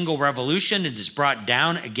by a single revolution it is brought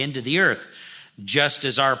down again to the earth. Just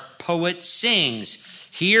as our poet sings,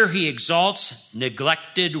 here he exalts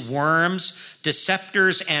neglected worms,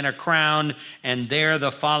 deceptors, and a crown, and there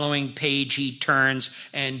the following page he turns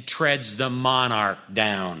and treads the monarch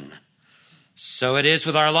down. So it is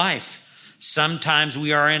with our life. Sometimes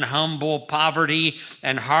we are in humble poverty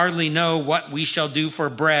and hardly know what we shall do for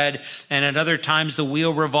bread. And at other times the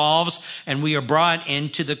wheel revolves and we are brought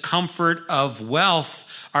into the comfort of wealth.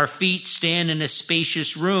 Our feet stand in a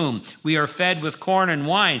spacious room. We are fed with corn and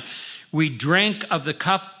wine. We drink of the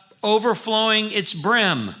cup overflowing its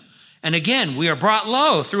brim. And again, we are brought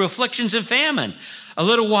low through afflictions and famine. A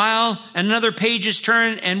little while, and another page is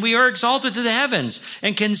turned, and we are exalted to the heavens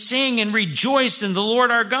and can sing and rejoice in the Lord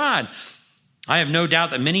our God. I have no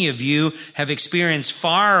doubt that many of you have experienced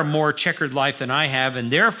far more checkered life than I have, and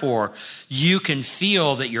therefore you can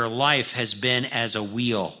feel that your life has been as a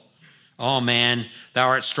wheel. Oh man, thou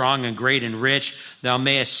art strong and great and rich. Thou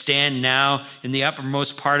mayest stand now in the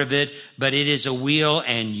uppermost part of it, but it is a wheel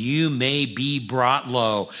and you may be brought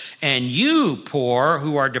low. And you, poor,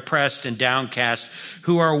 who are depressed and downcast,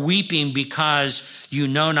 who are weeping because you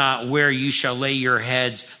know not where you shall lay your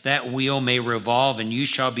heads, that wheel may revolve and you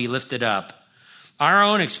shall be lifted up. Our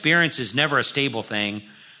own experience is never a stable thing.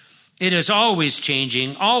 It is always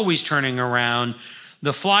changing, always turning around.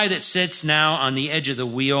 The fly that sits now on the edge of the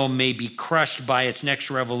wheel may be crushed by its next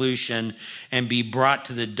revolution and be brought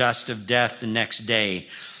to the dust of death the next day.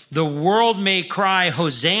 The world may cry,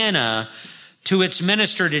 Hosanna, to its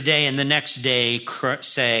minister today, and the next day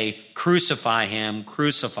say, crucify him,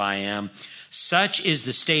 crucify him. Such is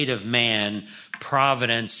the state of man.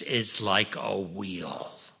 Providence is like a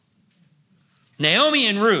wheel. Naomi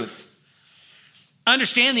and Ruth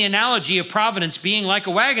understand the analogy of providence being like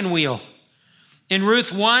a wagon wheel. In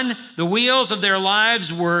Ruth 1, the wheels of their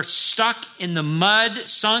lives were stuck in the mud,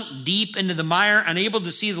 sunk deep into the mire, unable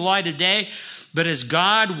to see the light of day. But as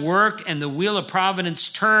God worked and the wheel of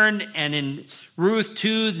providence turned, and in Ruth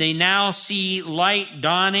 2, they now see light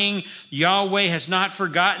dawning. Yahweh has not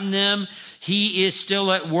forgotten them. He is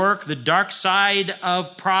still at work. The dark side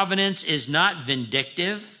of providence is not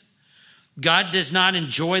vindictive. God does not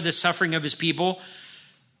enjoy the suffering of his people,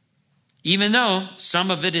 even though some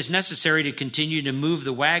of it is necessary to continue to move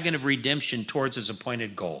the wagon of redemption towards his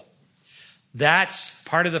appointed goal. That's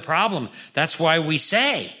part of the problem. That's why we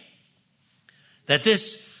say that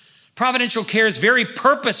this providential care is very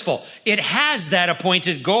purposeful. It has that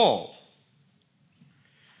appointed goal.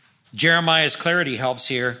 Jeremiah's clarity helps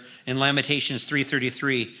here in Lamentations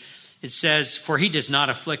 3:33. It says, for he does not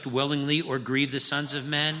afflict willingly or grieve the sons of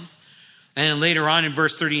men. And then later on in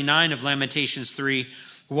verse 39 of Lamentations 3,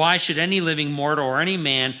 why should any living mortal or any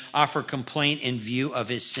man offer complaint in view of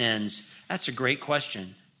his sins? That's a great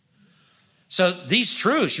question. So these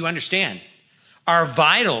truths, you understand, are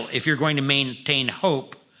vital if you're going to maintain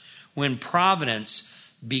hope when providence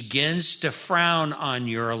begins to frown on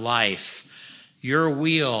your life. Your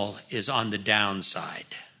wheel is on the downside.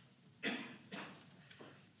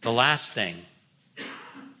 The last thing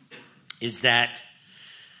is that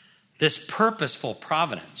this purposeful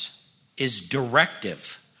providence is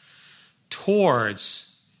directive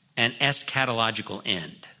towards an eschatological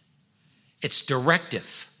end. It's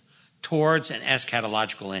directive towards an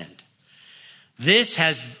eschatological end. This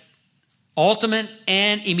has ultimate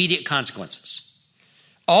and immediate consequences.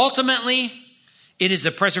 Ultimately, it is the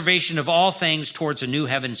preservation of all things towards a new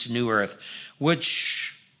heavens and new earth,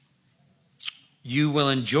 which you will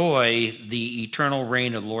enjoy the eternal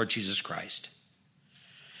reign of the Lord Jesus Christ.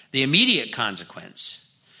 The immediate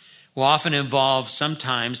consequence will often involve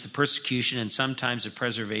sometimes the persecution and sometimes the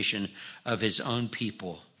preservation of his own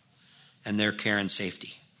people and their care and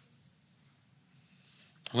safety.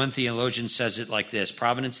 One theologian says it like this: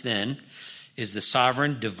 providence then is the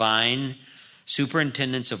sovereign divine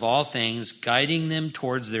superintendence of all things, guiding them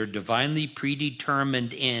towards their divinely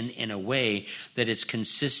predetermined end in a way that is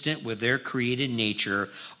consistent with their created nature,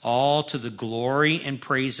 all to the glory and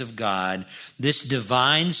praise of God. This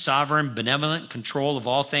divine, sovereign, benevolent control of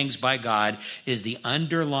all things by God is the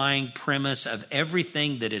underlying premise of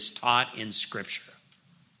everything that is taught in Scripture.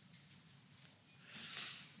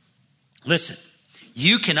 Listen,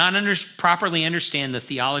 you cannot properly understand the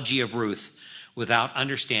theology of Ruth without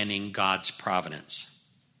understanding God's providence.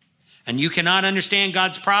 And you cannot understand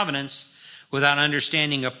God's providence without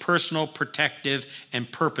understanding a personal, protective, and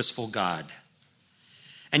purposeful God.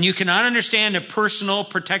 And you cannot understand a personal,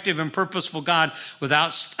 protective, and purposeful God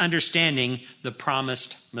without understanding the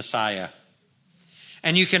promised Messiah.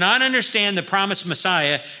 And you cannot understand the promised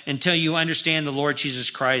Messiah until you understand the Lord Jesus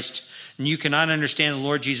Christ. And you cannot understand the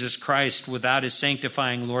Lord Jesus Christ without his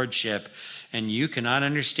sanctifying lordship. And you cannot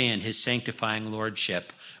understand his sanctifying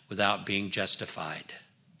lordship without being justified.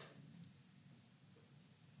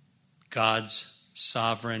 God's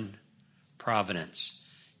sovereign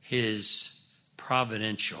providence, his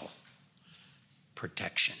providential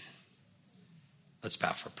protection. Let's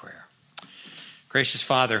bow for prayer. Gracious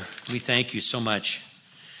Father, we thank you so much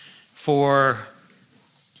for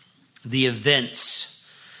the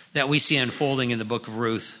events that we see unfolding in the book of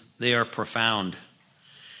Ruth. They are profound.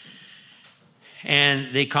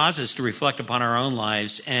 And they cause us to reflect upon our own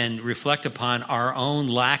lives and reflect upon our own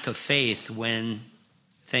lack of faith when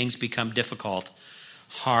things become difficult,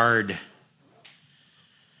 hard,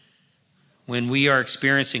 when we are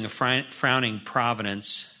experiencing a frowning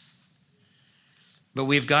providence. But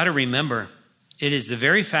we've got to remember, it is the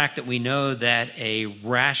very fact that we know that a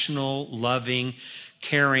rational, loving,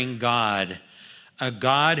 caring God, a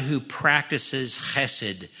God who practices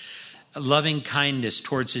chesed, loving kindness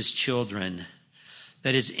towards his children,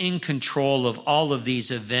 that is in control of all of these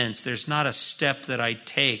events. There's not a step that I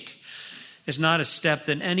take. There's not a step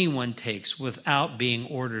that anyone takes without being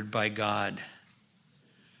ordered by God.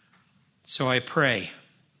 So I pray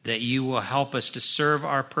that you will help us to serve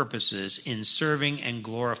our purposes in serving and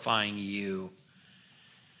glorifying you.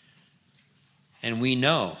 And we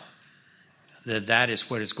know that that is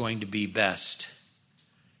what is going to be best,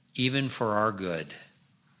 even for our good.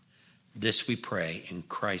 This we pray in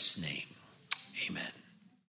Christ's name. Amen.